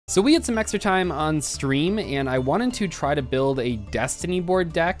So we had some extra time on stream and I wanted to try to build a Destiny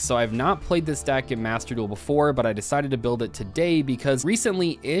board deck. So I've not played this deck in Master Duel before, but I decided to build it today because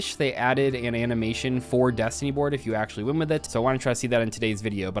recently-ish they added an animation for Destiny board if you actually win with it. So I want to try to see that in today's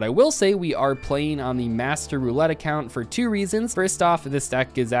video. But I will say we are playing on the Master Roulette account for two reasons. First off, this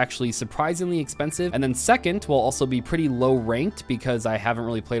deck is actually surprisingly expensive. And then second, will also be pretty low ranked because I haven't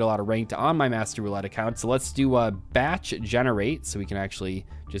really played a lot of ranked on my Master Roulette account. So let's do a batch generate so we can actually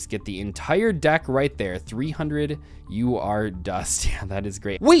just get the entire deck right there. 300, you are dust. Yeah, that is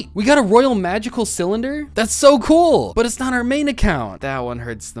great. Wait, we got a Royal Magical Cylinder? That's so cool, but it's not our main account. That one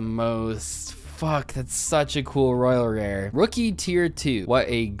hurts the most. Fuck, that's such a cool Royal Rare. Rookie Tier 2. What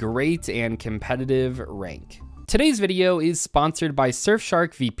a great and competitive rank. Today's video is sponsored by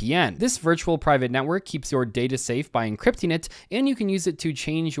Surfshark VPN. This virtual private network keeps your data safe by encrypting it, and you can use it to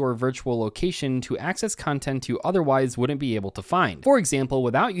change your virtual location to access content you otherwise wouldn't be able to find. For example,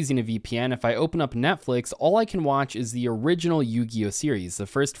 without using a VPN, if I open up Netflix, all I can watch is the original Yu-Gi-Oh series, the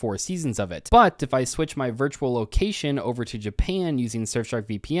first 4 seasons of it. But if I switch my virtual location over to Japan using Surfshark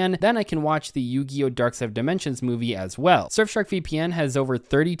VPN, then I can watch the Yu-Gi-Oh! Dark Side of Dimensions movie as well. Surfshark VPN has over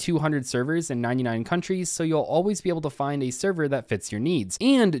 3,200 servers in 99 countries, so you'll always be able to find a server that fits your needs.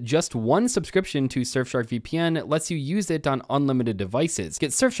 And just one subscription to Surfshark VPN lets you use it on unlimited devices. Get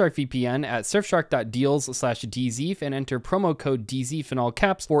Surfshark VPN at surfshark.deals/Dzeeff and enter promo code Dzeeff in all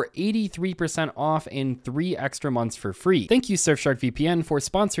caps for 83% off and 3 extra months for free. Thank you, Surfshark VPN, for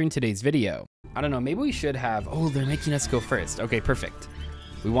sponsoring today's video. I don't know, maybe we should have, oh, they're making us go first. Okay, perfect.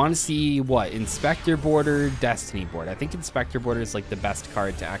 We want to see what? Inspector Border, Destiny board. I think Inspector Border is like the best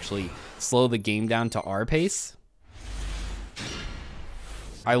card to actually slow the game down to our pace.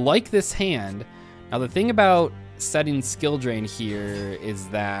 I like this hand. Now the thing about setting skill drain here is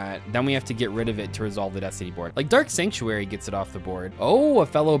that then we have to get rid of it to resolve the Destiny board. Like Dark Sanctuary gets it off the board. Oh, a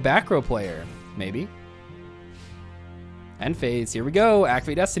fellow back row player, maybe. End phase, here we go.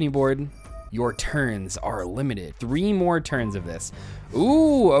 Activate Destiny board. Your turns are limited. 3 more turns of this.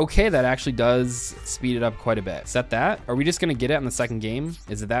 Ooh, okay, that actually does speed it up quite a bit. Set that. Are we just gonna get it in the second game?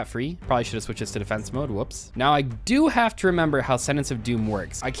 Is it that free? Probably should have switched this to defense mode, whoops. Now I do have to remember how Sentence of Doom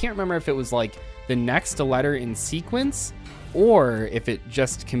works. I can't remember if it was like the next letter in sequence or if it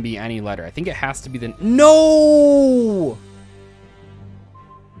just can be any letter. I think it has to be the, no!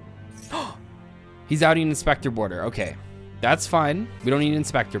 He's outing Inspector Border, okay. That's fine, we don't need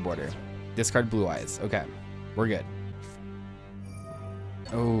Inspector Border. Discard Blue Eyes. Okay, we're good.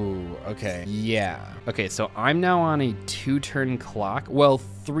 Oh, okay. Yeah. Okay, so I'm now on a 2-turn clock. Well,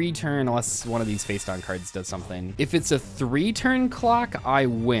 3-turn unless one of these face-down cards does something. If it's a 3-turn clock, I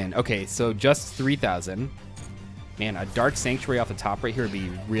win. Okay, so just 3,000. Man, a Dark Sanctuary off the top right here would be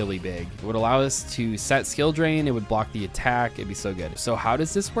really big. It would allow us to set skill drain. It would block the attack. It'd be so good. So how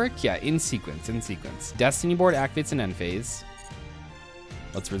does this work? Yeah, in sequence, in sequence. Destiny board activates an end phase.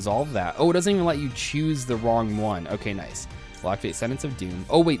 Let's resolve that. Oh, it doesn't even let you choose the wrong one. Okay, nice. We'll activate Sentence of Doom.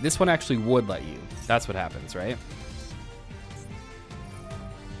 Oh, wait, this one actually would let you. That's what happens, right?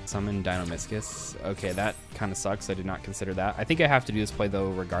 Summon Dinomischus. Okay, that kind of sucks. I did not consider that. I think I have to do this play,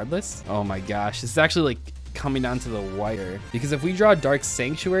 though, regardless. Oh, my gosh. This is actually, like, coming down to the wire. Because if we draw Dark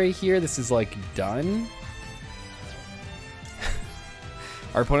Sanctuary here, this is, like, done.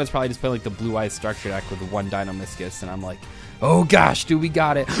 Our opponent's probably just playing, like, the Blue Eyes structure deck with 1 Dinomischus, and I'm like, oh gosh, dude, we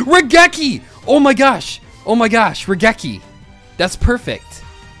got it. Regeki! Oh my gosh! Oh my gosh, Regeki. That's perfect.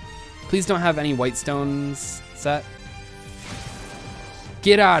 Please don't have any white stones set.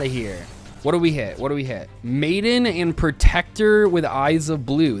 Get out of here. What do we hit? What do we hit? Maiden and Protector with Eyes of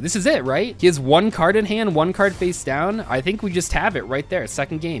Blue. This is it, right? He has 1 card in hand, 1 card face down. I think we just have it right there.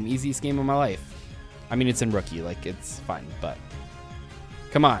 Second game, easiest game of my life. I mean, it's in Rookie, like it's fine, but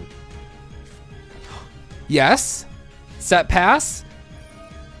come on. Yes. Set pass.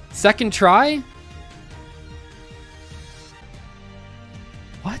 Second try.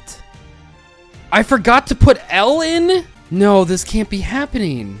 What? I forgot to put L in? No, this can't be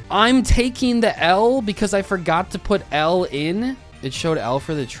happening. I'm taking the L because I forgot to put L in. It showed L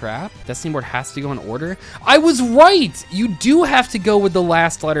for the trap. Destiny board has to go in order. I was right. You do have to go with the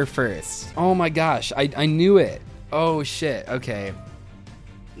last letter first. Oh my gosh, I knew it. Oh shit, okay.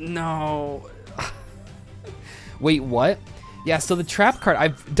 No. Wait, what? Yeah, so the trap card,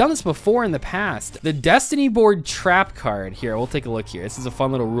 I've done this before in the past. The Destiny board trap card, here, we'll take a look here. This is a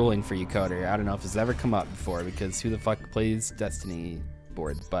fun little ruling for you, Coder. I don't know if this has ever come up before because who the fuck plays Destiny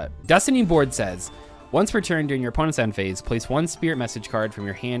board, but Destiny board says, Once per turn during your opponent's end phase, place one spirit message card from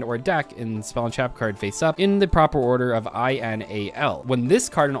your hand or deck in spell and trap card face up in the proper order of INAL. When this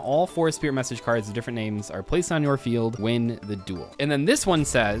card and all 4 spirit message cards with different names are placed on your field, win the duel. And then this one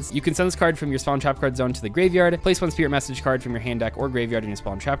says, you can send this card from your spell and trap card zone to the graveyard, place one spirit message card from your hand deck or graveyard in your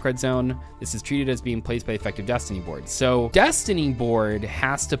spell and trap card zone. This is treated as being placed by effective Destiny board. So Destiny board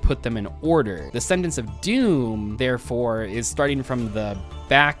has to put them in order. The sentence of doom, therefore, is starting from the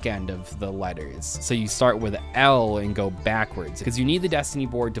back end of the letters. So you start with L and go backwards because you need the Destiny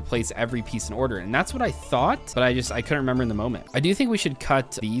board to place every piece in order. And that's what I thought, but I couldn't remember in the moment. I do think we should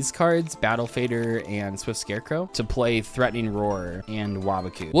cut these cards, Battle Fader and Swift Scarecrow, to play Threatening Roar and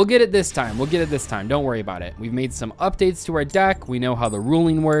Wabaku. We'll get it this time. We'll get it this time. Don't worry about it. We've made some updates to our deck. We know how the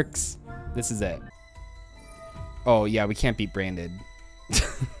ruling works. This is it. Oh yeah, we can't beat Branded.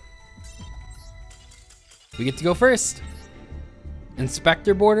 We get to go first.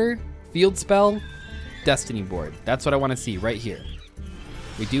 Inspector border, field spell, Destiny board. That's what I want to see right here.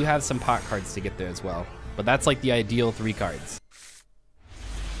 We do have some pot cards to get there as well, but that's like the ideal 3 cards.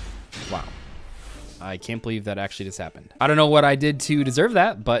 Wow. I can't believe that actually just happened. I don't know what I did to deserve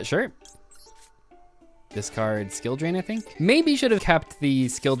that, but sure. Discard skill drain, I think. Maybe should have kept the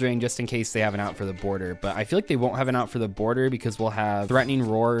skill drain just in case they have an out for the border, but I feel like they won't have an out for the border because we'll have Threatening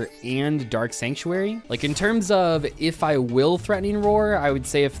Roar and Dark Sanctuary. Like in terms of if I will Threatening Roar, I would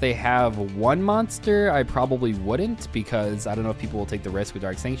say if they have 1 monster, I probably wouldn't because I don't know if people will take the risk with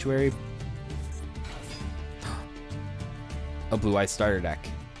Dark Sanctuary. A Blue Eye starter deck.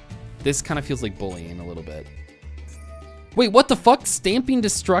 This kind of feels like bullying a little bit. Wait, what the fuck? Stamping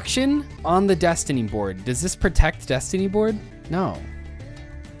Destruction on the Destiny board. Does this protect Destiny board? No.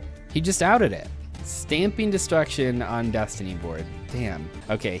 He just outed it. Stamping Destruction on Destiny board. Damn.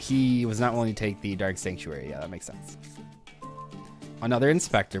 Okay, he was not willing to take the Dark Sanctuary. Yeah, that makes sense. Another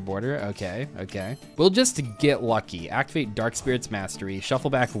Inspector border. Okay, okay. We'll just get lucky. Activate Dark Spirit's Mastery. Shuffle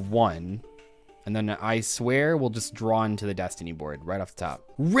back 1. And then I swear we'll just draw into the Destiny board right off the top.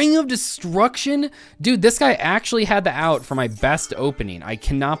 Ring of Destruction? Dude, this guy actually had the out for my best opening. I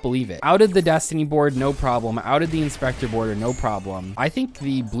cannot believe it. Outed the Destiny board, no problem. Outed the Inspector border, no problem. I think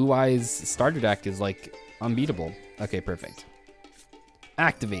the Blue Eyes starter deck is like unbeatable. Okay, perfect.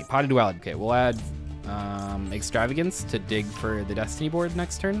 Activate Potted Duality. Okay, we'll add Extravagance to dig for the Destiny board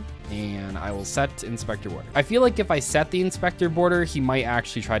next turn, and I will set Inspector border. I feel like if I set the Inspector border, he might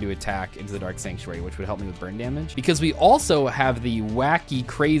actually try to attack into the Dark Sanctuary, which would help me with burn damage, because we also have the wacky,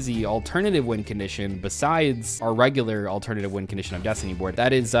 crazy alternative win condition besides our regular alternative win condition of Destiny board.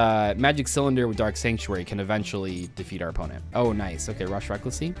 That is Magic Cylinder with Dark Sanctuary can eventually defeat our opponent. Oh, nice. Okay, Rush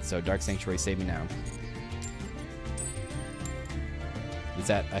Recklessly. So Dark Sanctuary, save me now. Is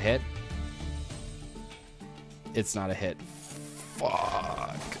that a hit? It's not a hit.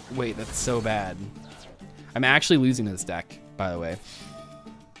 Fuck. Wait, that's so bad. I'm actually losing this deck, by the way.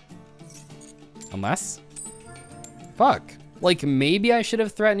 Unless? Fuck. Like, maybe I should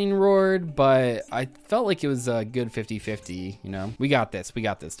have Threatening Roared, but I felt like it was a good 50-50, you know? We got this. We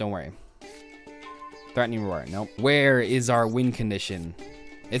got this. Don't worry. Threatening Roar. Nope. Where is our win condition?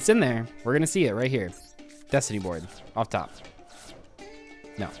 It's in there. We're going to see it right here. Destiny board. Off top.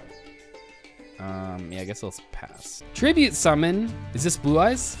 No. Yeah, I guess I'll pass. Tribute Summon. Is this Blue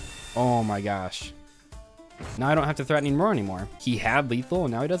Eyes? Oh my gosh. Now I don't have to Threatening Roar anymore. He had lethal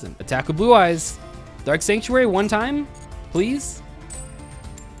and now he doesn't. Attack with Blue Eyes. Dark Sanctuary 1 time, please.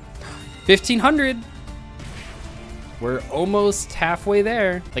 1500. We're almost halfway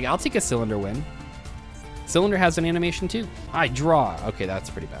there. Like, I'll take a Cylinder win. Cylinder has an animation too. I draw. Okay,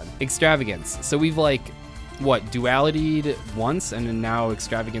 that's pretty bad. Extravagance. So we've like, what, duality'd once and then now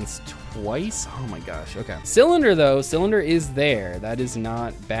Extravagance twice? Oh my gosh, okay. Cylinder though, Cylinder is there. That is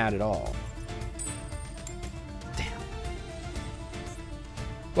not bad at all. Damn.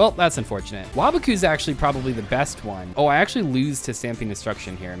 Well, that's unfortunate. Wabaku's actually probably the best one. Oh, I actually lose to Stamping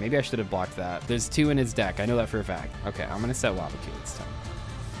Destruction here. Maybe I should have blocked that. There's 2 in his deck. I know that for a fact. Okay, I'm gonna set Wabaku this time.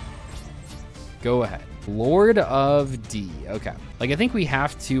 Go ahead. Lord of D. Okay. Like, I think we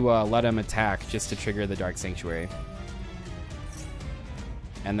have to let him attack just to trigger the Dark Sanctuary.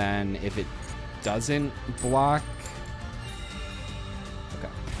 And then if it doesn't block...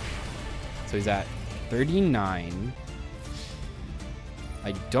 Okay. So he's at 39.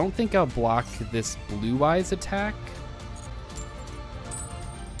 I don't think I'll block this Blue Eyes attack.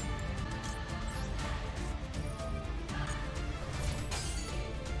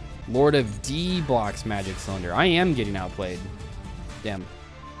 Lord of D blocks Magic Cylinder. I am getting outplayed. Damn.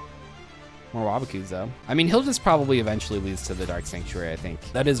 More Wabakus, though. I mean, he'll just probably eventually lose to the Dark Sanctuary, I think.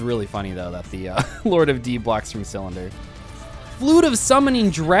 That is really funny, though, that the Lord of D blocks from Cylinder. Flute of Summoning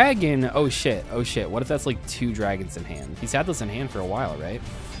Dragon. Oh shit, oh shit. What if that's like 2 dragons in hand? He's had this in hand for a while, right?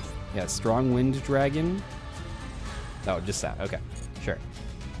 Yeah, Strong Wind Dragon. Oh, just that, okay, sure.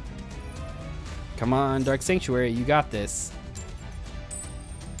 Come on, Dark Sanctuary, you got this.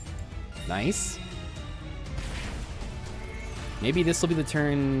 Nice. Maybe this will be the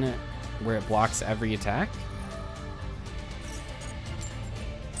turn where it blocks every attack.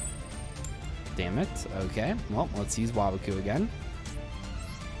 Damn it. Okay, well, let's use Waboku again.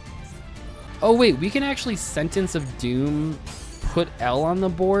 Oh wait, we can actually Sentence of Doom, put L on the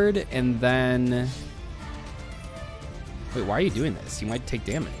board, and then... Wait, why are you doing this? You might take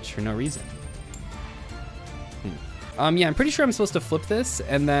damage for no reason. Yeah, I'm pretty sure I'm supposed to flip this,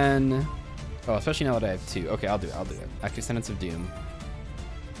 and then... Oh, especially now that I have 2. Okay, I'll do it, Active Sentence of Doom.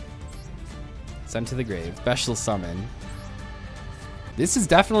 Send to the grave. Special summon. This has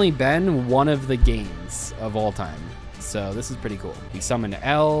definitely been one of the games of all time. So this is pretty cool. We summon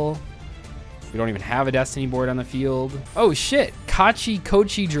L. We don't even have a Destiny board on the field. Oh shit, Kachi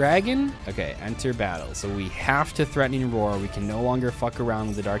Kochi Dragon? Okay, enter battle. So we have to Threatening Roar. We can no longer fuck around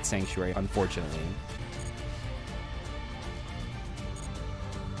with the Dark Sanctuary, unfortunately.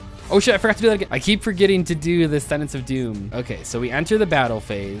 Oh shit, I forgot to do that again. I keep forgetting to do the Sentence of Doom. Okay, so we enter the battle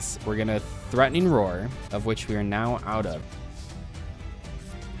phase. We're gonna Threatening Roar, of which we are now out of.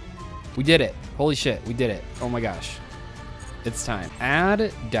 We did it. Holy shit, we did it. Oh my gosh. It's time.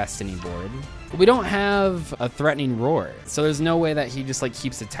 Add Destiny board. We don't have a Threatening Roar, so there's no way that he just like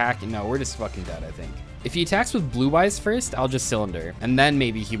keeps attacking. No, we're just fucking dead, I think. If he attacks with Blue Eyes first, I'll just Cylinder, and then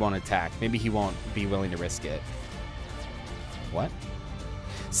maybe he won't attack. Maybe he won't be willing to risk it. What?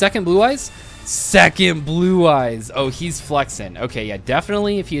 Second Blue Eyes? Second Blue Eyes. Oh, he's flexing. Okay, yeah,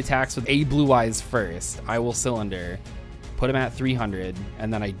 definitely if he attacks with a Blue Eyes first, I will Cylinder, put him at 300,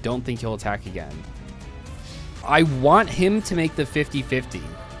 and then I don't think he'll attack again. I want him to make the 50-50.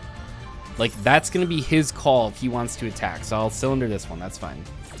 Like, that's going to be his call if he wants to attack, so I'll Cylinder this one. That's fine.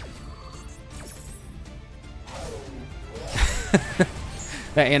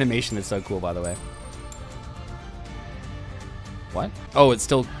 That animation is so cool, by the way. What? Oh, it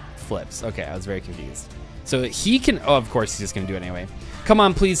still flips. Okay, I was very confused. So he can... Oh, of course, he's just going to do it anyway. Come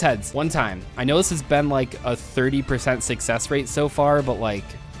on, please, heads. One time. I know this has been like a 30% success rate so far, but like...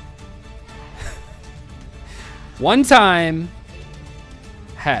 One time.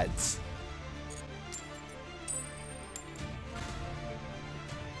 Heads.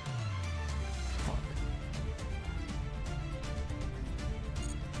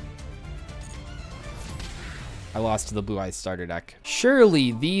 I lost to the Blue Eyes starter deck.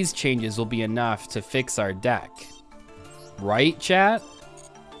 Surely these changes will be enough to fix our deck. Right, chat?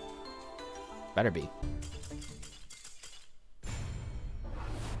 Better be.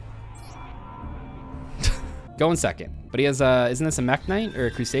 Going second. But he has isn't this a Mech Knight or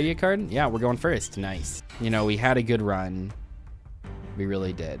a Crusadia card? Yeah, we're going first. Nice. You know, we had a good run. We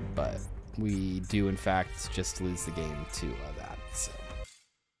really did, but we do in fact just lose the game to that, so.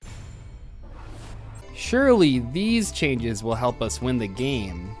 Surely these changes will help us win the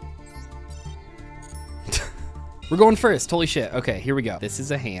game. We're going first. Holy shit. Okay, here we go. This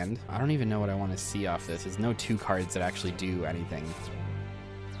is a hand. I don't even know what I want to see off this. There's no 2 cards that actually do anything.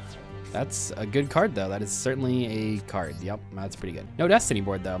 That's a good card, though. That is certainly a card. Yep, that's pretty good. No Destiny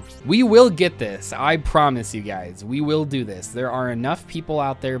board, though. We will get this. I promise you guys. We will do this. There are enough people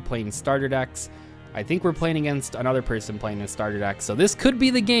out there playing starter decks. I think we're playing against another person playing a starter deck, so this could be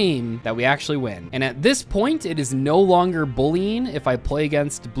the game that we actually win. And at this point, it is no longer bullying if I play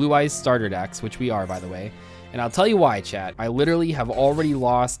against Blue Eyes starter decks, which we are, by the way. And I'll tell you why, chat. I literally have already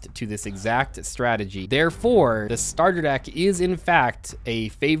lost to this exact strategy. Therefore, the starter deck is, in fact, a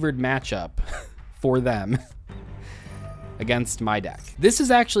favored matchup for them against my deck. This is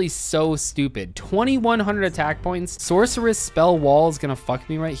actually so stupid. 2,100 attack points. Sorceress Spell Wall is gonna fuck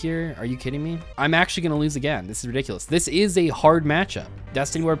me right here. Are you kidding me? I'm actually gonna lose again. This is ridiculous. This is a hard matchup.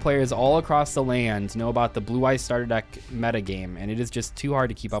 Destiny board players all across the land know about the Blue Eyes starter deck metagame, and it is just too hard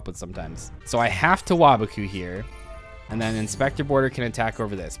to keep up with sometimes. So I have to Waboku here. And then Inspector Border can attack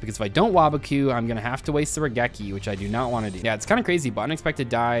over this, because if I don't Waboku, I'm gonna have to waste the Regeki, which I do not want to do. Yeah, it's kind of crazy, but Unexpected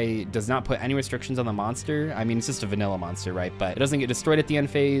Die does not put any restrictions on the monster. I mean, it's just a vanilla monster, right? But it doesn't get destroyed at the end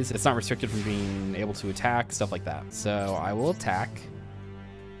phase. It's not restricted from being able to attack, stuff like that. So I will attack.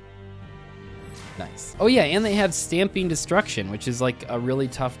 Nice. Oh yeah, and they have Stamping Destruction, which is like a really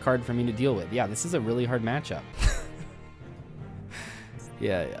tough card for me to deal with. Yeah, this is a really hard matchup.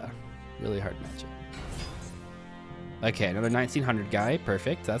 Yeah, really hard matchup. Okay, another 1900 guy.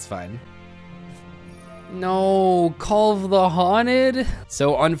 Perfect, that's fine. No, Call of the Haunted.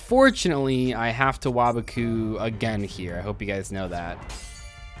 So unfortunately, I have to Wabaku again here. I hope you guys know that.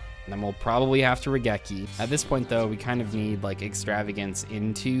 And then we'll probably have to Regeki. At this point though, we kind of need like extravagance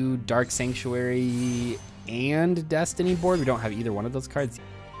into Dark Sanctuary and Destiny board. We don't have either one of those cards.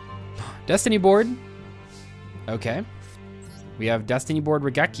 Destiny board. Okay. We have Destiny board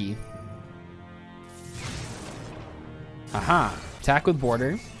Regeki. Aha. Attack with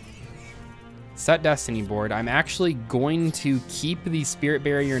border. Set Destiny board. I'm actually going to keep the Spirit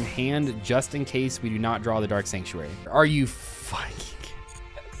Barrier in hand just in case we do not draw the Dark Sanctuary. Are you fucking...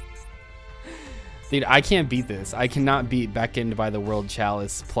 Dude, I can't beat this. I cannot beat Beckoned by the World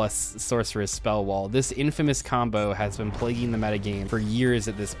Chalice plus Sorceress Spell Wall. This infamous combo has been plaguing the metagame for years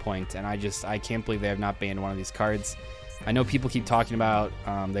at this point, and I can't believe they have not banned one of these cards. I know people keep talking about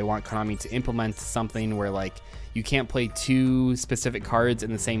they want Konami to implement something where like you can't play two specific cards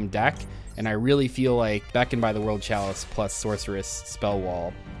in the same deck, and I really feel like Beckoned by the World Chalice plus Sorceress Spell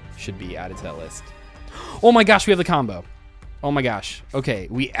Wall should be added to that list. Oh my gosh, we have the combo. Oh my gosh. Okay,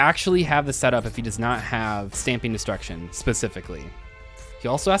 we actually have the setup if he does not have Stamping Destruction specifically. He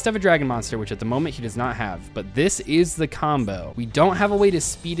also has to have a Dragon Monster, which at the moment he does not have, but this is the combo. We don't have a way to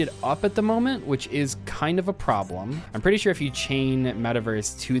speed it up at the moment, which is kind of a problem. I'm pretty sure if you chain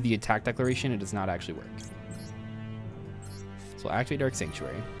Metaverse to the attack declaration, it does not actually work. So we'll activate Dark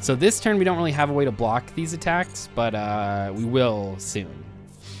Sanctuary. So this turn, we don't really have a way to block these attacks, but we will soon.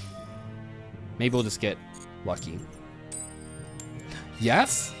 Maybe we'll just get lucky.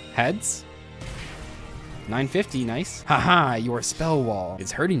 Yes, heads. 950, nice. Haha, your spell wall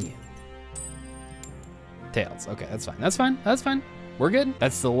is hurting you. Tails, okay, that's fine, that's fine, that's fine. We're good.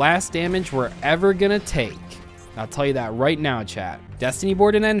 That's the last damage we're ever gonna take. I'll tell you that right now, chat. Destiny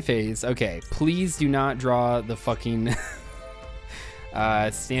board and end phase. Okay, please do not draw the fucking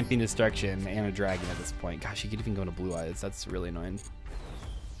Stamping Destruction and a dragon at this point. Gosh, you could even go into Blue Eyes. That's really annoying.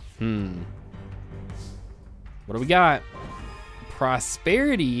 What do we got?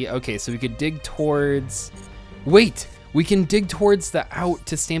 Prosperity. Okay, so we could dig towards... Wait, we can dig towards the out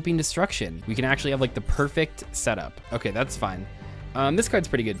to Stamping Destruction. We can actually have like the perfect setup. Okay, that's fine. This card's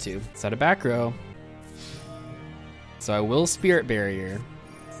pretty good too. Set a back row. So I will Spirit Barrier.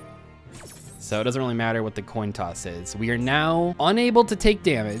 So it doesn't really matter what the coin toss is. We are now unable to take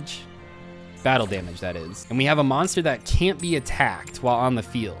damage. Battle damage, that is. And we have a monster that can't be attacked while on the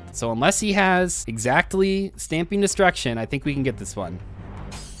field. So unless he has exactly Stamping Destruction, I think we can get this one.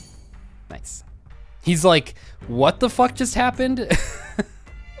 Nice. He's like, what the fuck just happened?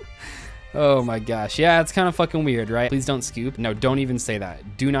 Oh my gosh. Yeah, it's kind of fucking weird, right? Please don't scoop. No, don't even say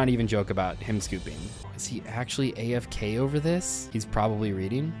that. Do not even joke about him scooping. Is he actually AFK over this? He's probably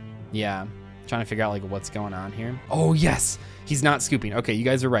reading. Yeah. Trying to figure out like what's going on here. Oh yes, he's not scooping. Okay, you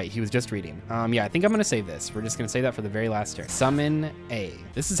guys are right. He was just reading. Yeah, I think I'm gonna save this. We're just gonna save that for the very last turn. Summon A.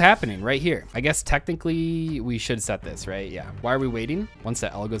 This is happening right here. I guess technically we should set this, right? Yeah. Why are we waiting? Once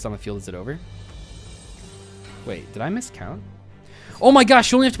that L goes on the field, is it over? Wait, did I miscount? Oh my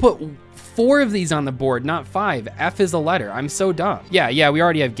gosh, you only have to put 4 of these on the board, not 5. F is a letter. I'm so dumb. Yeah, we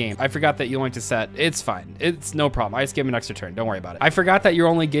already have game. I forgot that you only have to set. It's fine. It's no problem. I just gave him an extra turn. Don't worry about it. I forgot that you're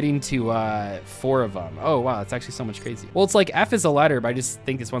only getting to 4 of them. Oh, wow. That's actually so much crazy. Well, it's like F is a letter, but I just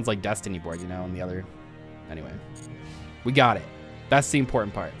think this one's like Destiny board, you know, and the other. Anyway, we got it. That's the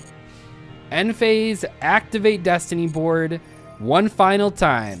important part. End phase, activate Destiny board one final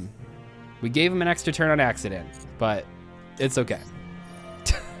time. We gave him an extra turn on accident, but it's okay.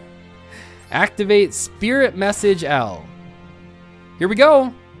 Activate Spirit Message L. Here we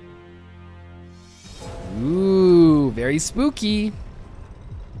go. Ooh, very spooky.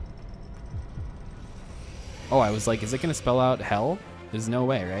 Oh, I was like, is it gonna spell out hell? There's no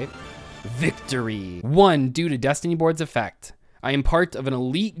way, right? Victory. 1 due to Destiny board's effect. I am part of an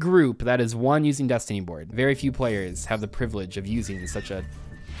elite group that is 1 using Destiny board. Very few players have the privilege of using such a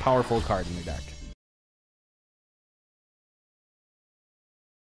powerful card in their deck.